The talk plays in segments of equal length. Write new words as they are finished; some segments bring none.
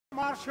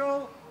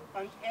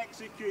and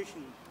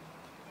execution.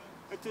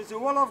 It is the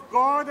will of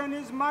God and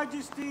His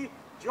Majesty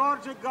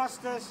George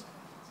Augustus,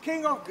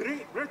 King of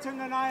Great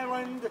Britain and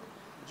Ireland,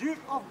 Duke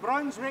of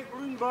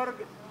Brunswick-Luneburg,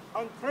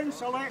 and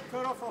Prince-Elector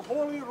of the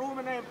Holy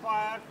Roman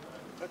Empire,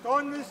 that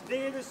on this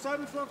day, the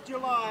 7th of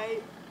July,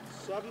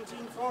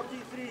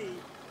 1743,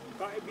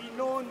 that it be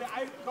known the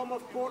outcome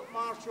of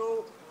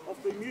court-martial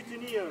of the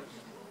mutineers,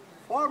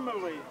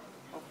 formerly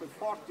of the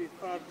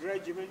 43rd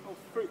Regiment of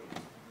Foot.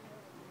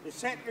 The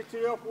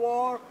Secretary of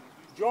War,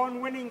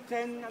 John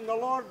Winnington, and the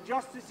Lord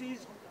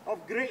Justices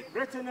of Great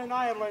Britain and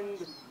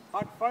Ireland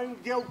had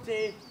found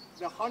guilty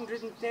the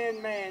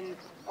 110 men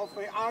of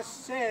the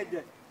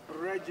asaid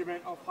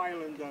Regiment of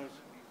Highlanders,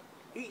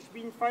 each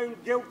being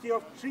found guilty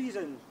of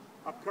treason,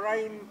 a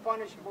crime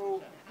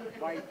punishable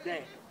by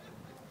death.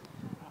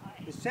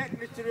 The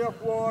Secretary of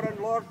War and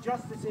Lord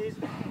Justices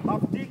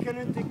have taken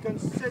into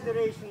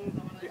consideration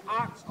the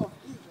acts of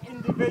each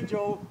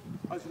individual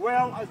as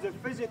well as the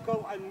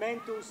physical and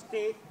mental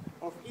state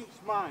of each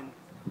man,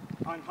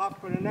 and have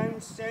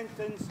pronounced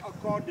sentence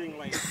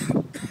accordingly.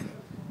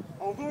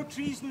 Although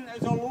treason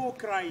is a low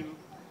crime,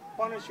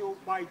 punishable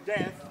by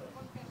death,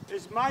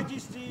 His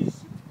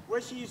Majesty's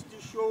wishes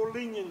to show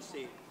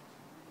leniency.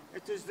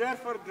 It is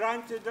therefore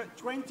granted that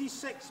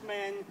 26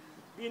 men,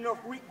 being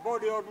of weak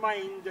body or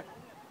mind,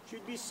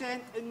 should be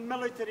sent in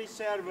military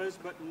service,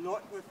 but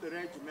not with the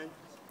regiment,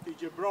 to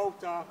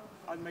Gibraltar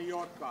and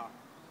Majorca.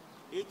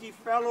 80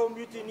 fellow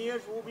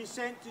mutineers will be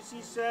sent to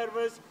see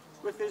service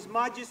with His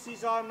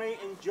Majesty's Army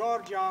in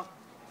Georgia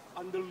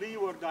and the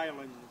Leeward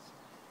Islands.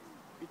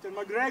 Peter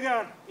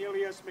MacGregor,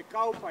 alias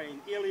McAlpine,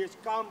 alias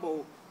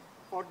Campbell,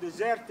 for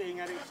deserting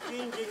and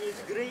exchanging his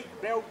great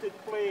belted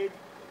plaid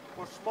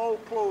for small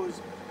clothes,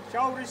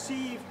 shall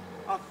receive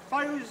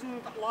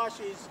 1,000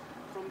 lashes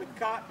from the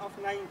Cat of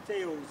Nine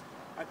Tails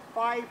at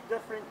 5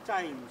 different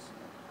times,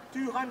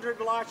 200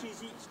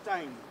 lashes each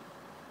time.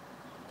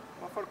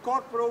 But for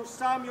Corporal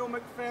Samuel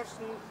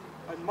McPherson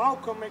and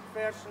Malcolm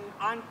McPherson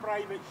and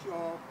Private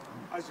Shaw,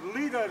 as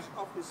leaders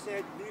of the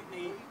said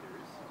mutiny,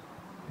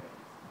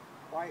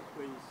 quiet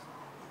please,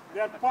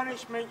 their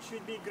punishment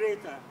should be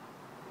greater.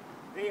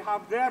 They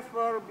have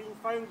therefore been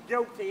found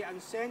guilty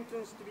and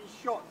sentenced to be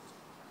shot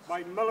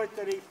by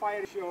military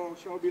fire.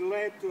 Shall be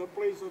led to a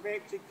place of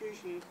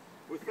execution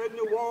within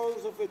the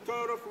walls of the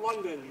Tower of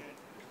London,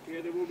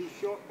 where they will be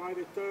shot by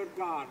the Tower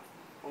Guard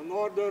on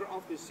order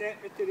of the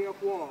Secretary of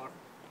War.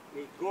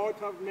 May God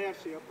have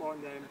mercy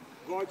upon them.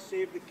 God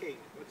save the King.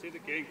 God save the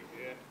King,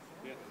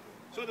 yeah.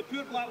 So the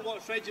poor Black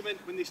Watch Regiment,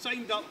 when they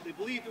signed up, they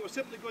believed they were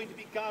simply going to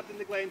be guarding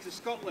the glens of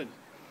Scotland.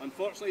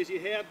 Unfortunately, as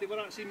you heard, they were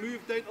actually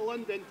moved down to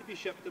London to be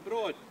shipped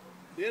abroad.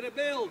 They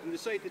rebelled and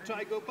decided to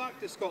try to go back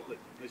to Scotland.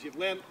 As you've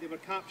learned, they were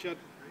captured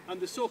and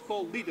the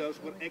so-called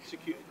leaders were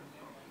executed.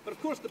 But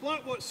of course, the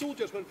Black Watch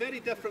soldiers were very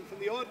different from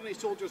the ordinary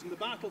soldiers in the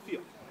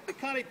battlefield. They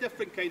carried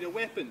different kind of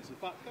weapons. In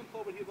fact, come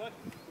forward here, lad.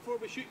 Before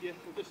we shoot you,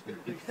 we'll just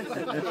get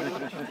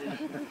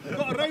They've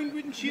got a round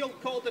wooden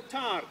shield called a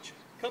targe,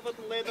 covered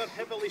in leather,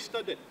 heavily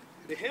studded.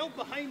 They held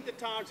behind the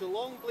targe a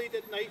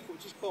long-bladed knife,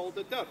 which is called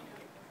a dirk.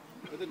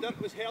 The dirk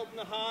was held in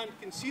the hand,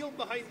 concealed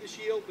behind the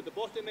shield, with the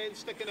bottom end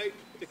sticking out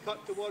to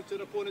cut towards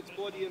their opponent's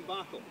body in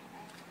battle.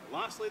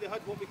 Lastly, they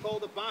had what we call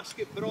the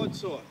basket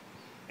broadsword,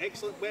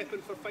 excellent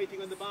weapon for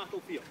fighting on the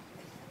battlefield.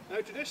 Now,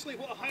 traditionally,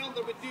 what a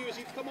Highlander would do is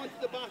he'd come onto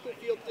the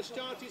battlefield,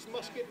 discharge his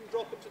musket and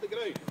drop it to the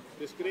ground.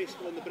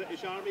 Disgraceful in the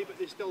British Army, but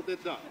they still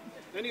did that.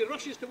 Then he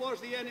rushes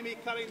towards the enemy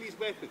carrying these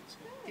weapons.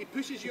 He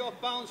pushes you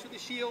off balance with the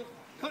shield,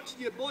 cuts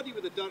to your body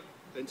with the dirk,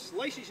 then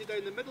slices you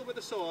down the middle with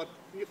a sword,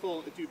 and you fall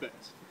into 2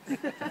 bits.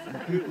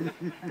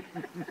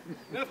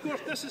 Now, of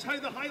course, this is how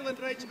the Highland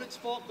regiments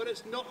fought, but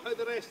it's not how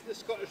the rest of the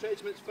Scottish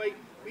regiments fight.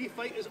 We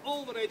fight, as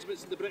all the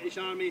regiments in the British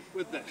Army,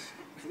 with this.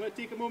 I'm going to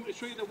take a moment to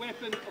show you the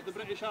weapon of the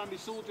British Army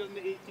soldier in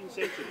the 18th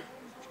century.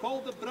 It's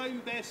called the Brown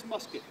Bess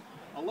musket.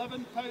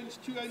 11 pounds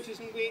 2 ounces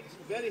in weight,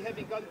 very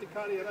heavy gun to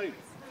carry around.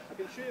 I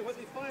can show you what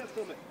they fire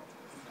from it.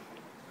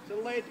 It's a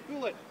lead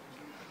bullet.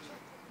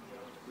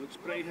 Looks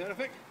pretty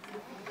horrific.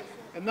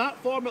 In that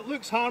form it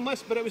looks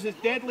harmless, but it was as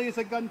deadly as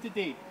a gun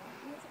today.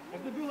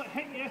 If the bullet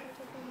hit you,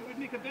 it would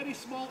make a very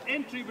small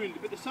entry wound,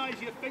 about the size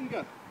of your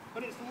finger.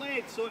 But it's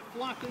lead, so it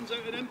flattens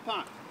out an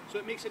impact. So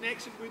it makes an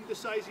exit wound the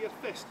size of your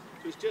fist.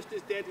 So it's just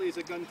as deadly as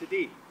a gun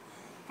today.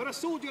 For a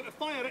soldier to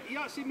fire it, he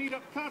actually made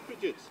up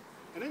cartridges.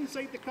 And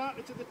inside the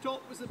cartridge at the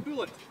top was the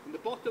bullet, and the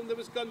bottom there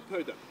was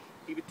gunpowder.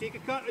 He would take a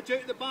cartridge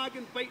out of the bag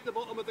and bite the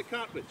bottom of the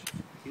cartridge.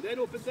 He then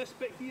opened this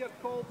bit here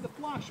called the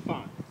flash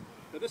pan.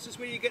 Now this is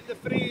where you get the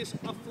phrase,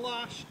 a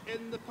flash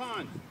in the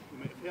pan. You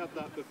might have heard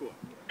that before.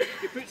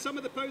 You put some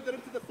of the powder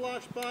into the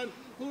flash pan,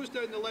 close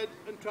down the lid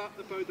and trap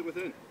the powder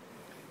within.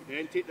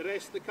 Then take the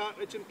rest of the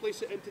cartridge and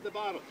place it into the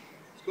barrel.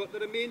 It's got the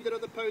remainder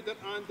of the powder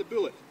and the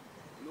bullet.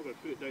 I'm not going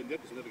to put it down there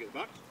because you'll never get it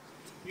back.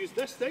 Use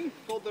this thing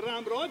called the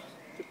ramrod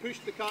to push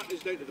the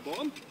cartridge down to the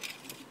bottom.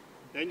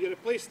 Then you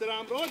replace the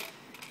ramrod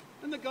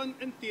and the gun,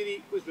 in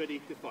theory, was ready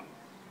to fire.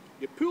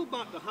 You pull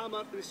back the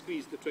hammer and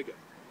squeeze the trigger.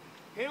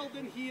 Held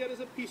in here is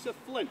a piece of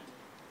flint.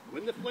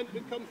 When the flint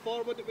would come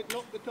forward, it would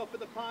knock the top of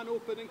the pan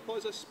open and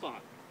cause a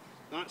spark.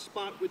 That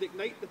spark would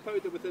ignite the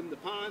powder within the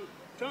pan,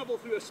 travel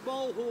through a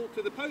small hole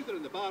to the powder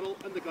in the barrel,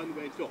 and the gun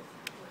went off.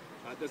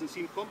 That doesn't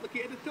seem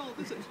complicated at all,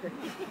 does it?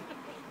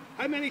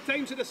 How many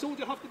times did a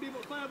soldier have to be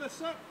able to fire this,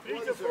 sir? 3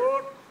 to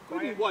 4.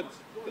 Only once.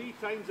 3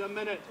 times a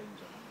minute.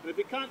 And if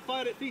we can't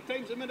fire it 3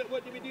 times a minute,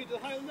 what do we do to the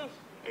Highlanders?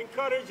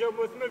 Encourage them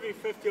with maybe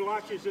 50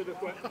 lashes of the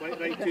whip. Quite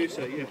right too,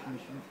 sir, yeah.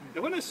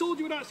 Now when a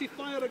soldier would actually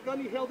fire a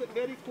gun, he held it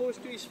very close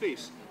to his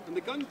face, and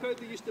the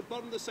gunpowder used to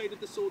burn the side of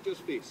the soldier's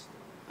face.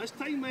 As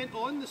time went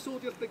on, the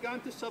soldiers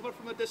began to suffer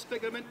from a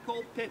disfigurement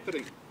called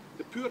peppering.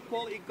 The poor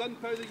quality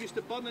gunpowder used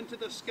to burn into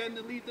their skin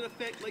and leave an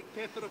effect like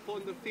pepper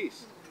upon their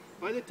face.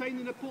 By the time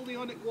the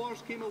Napoleonic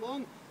Wars came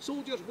along,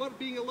 soldiers were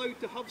being allowed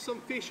to have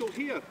some facial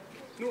hair.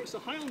 Notice the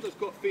Highlanders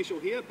got facial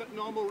hair, but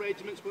normal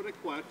regiments were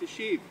required to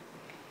shave.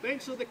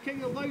 Eventually the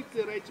king allowed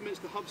the regiments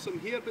to have some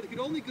hair, but they could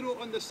only grow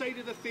it on the side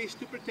of the face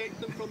to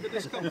protect them from the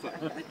discomfort.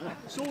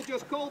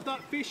 Soldiers called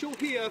that facial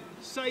hair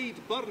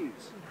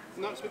sideburns,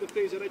 and that's where the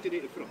phrase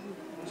originated from.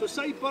 So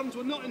sideburns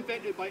were not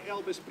invented by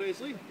Elvis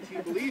Presley, as he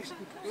believes,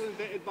 they were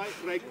invented by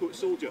redcoat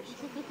soldiers.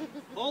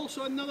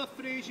 Also another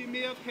phrase you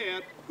may have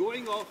heard,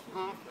 going off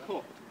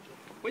half-cocked.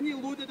 When you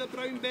loaded a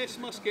Brown Bess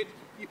musket,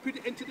 you put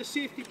it into the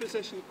safety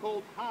position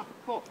called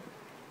half-cocked.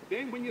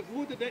 Then when you've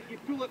loaded it, you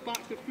pull it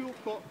back to full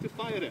cock to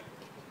fire it.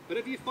 But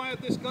if you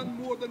fired this gun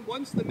more than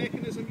once, the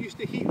mechanism used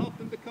to heat up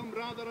and become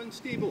rather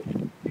unstable.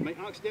 You might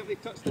accidentally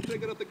touch the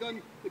trigger of the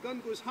gun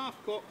goes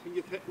half-cocked and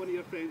you've hit one of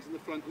your friends in the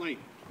front line.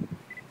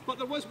 But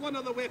there was one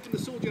other weapon the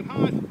soldier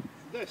had,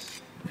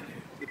 this,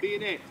 the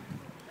bayonet.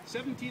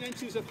 17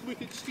 inches of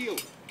fluted steel,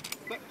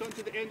 clipped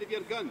onto the end of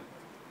your gun.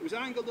 It was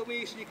angled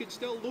away so you could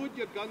still load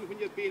your gun when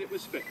your bayonet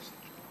was fixed.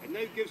 It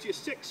now gives you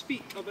 6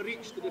 feet of a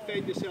reach to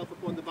defend yourself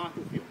upon the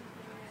battlefield.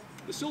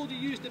 The soldier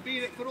used the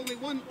bayonet for only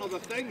one other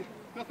thing,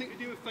 nothing to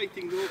do with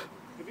fighting though.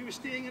 If he was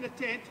staying in a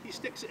tent, he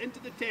sticks it into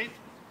the tent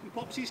and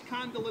pops his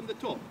candle in the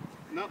top,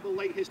 and that will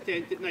light his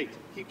tent at night,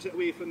 keeps it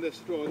away from the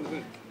straw and the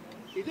wind.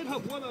 He did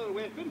have one other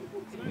weapon.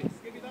 Can I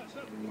give you that,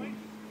 sir?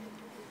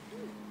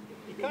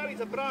 He carries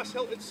a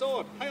brass-hilted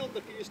sword.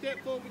 Highlander, can you step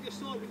forward with your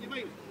sword, would you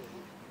mind?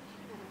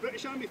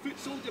 British Army foot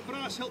soldier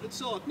brass-hilted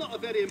sword. Not a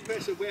very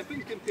impressive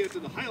weapon compared to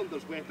the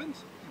Highlanders'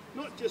 weapons.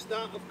 Not just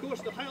that, of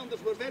course, the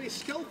Highlanders were very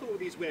skillful with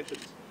these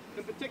weapons.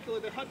 In particular,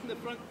 they had in the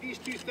front these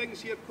 2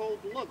 things here called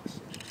lugs.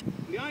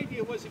 And the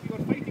idea was if you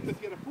were fighting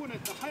with your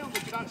opponent, the Highlander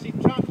could actually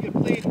trap your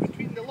blade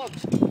between the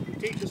lugs and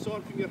take the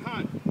sword from your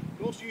hand.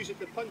 You also use it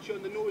to punch you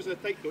on the nose in a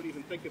tight, don't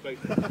even think about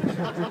it.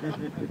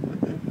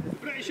 The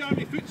British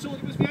Army foot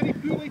soldier was very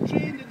poorly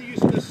trained in the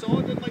use of the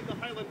sword, unlike the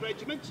Highland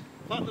regiments.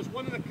 In fact, there's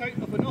one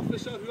account of an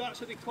officer who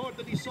actually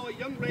recorded he saw a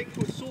young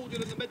redcoat soldier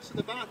in the midst of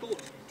the battle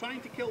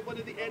trying to kill one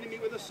of the enemy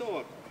with a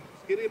sword.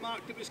 He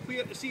remarked it was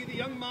clear to see the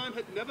young man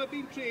had never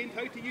been trained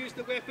how to use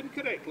the weapon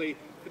correctly,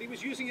 but he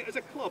was using it as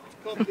a club to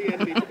club the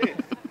enemy to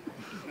death.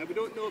 Now we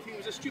don't know if he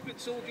was a stupid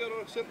soldier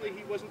or simply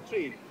he wasn't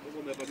trained, but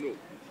we'll never know.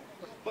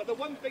 But the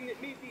one thing that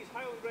made these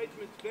Highland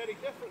regiments very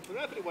different from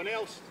everyone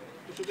else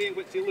was the way in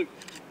which they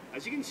looked.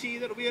 As you can see,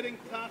 they're wearing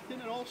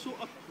tartan and also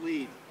a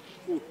plaid.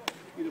 Oh,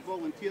 you're a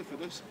volunteer for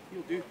this,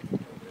 you'll do.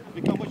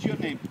 Become, what's your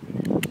name?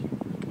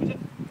 Was it?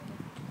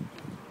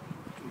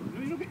 No,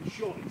 you're not getting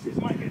shot, he says,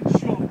 am I getting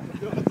shot?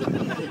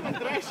 The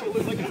dress, you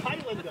look like a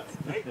Highlander,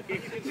 right? Okay, you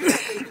can see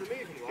that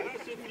information,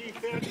 that's the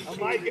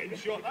 330, am I getting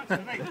shot? That's the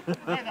right.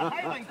 Now, the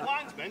Highland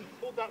clansmen,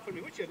 hold that for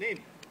me, what's your name?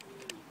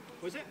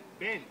 Was it?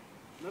 Ben.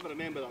 Never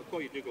remember that, I'll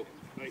call you Dougal.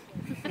 Right.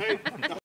 Now,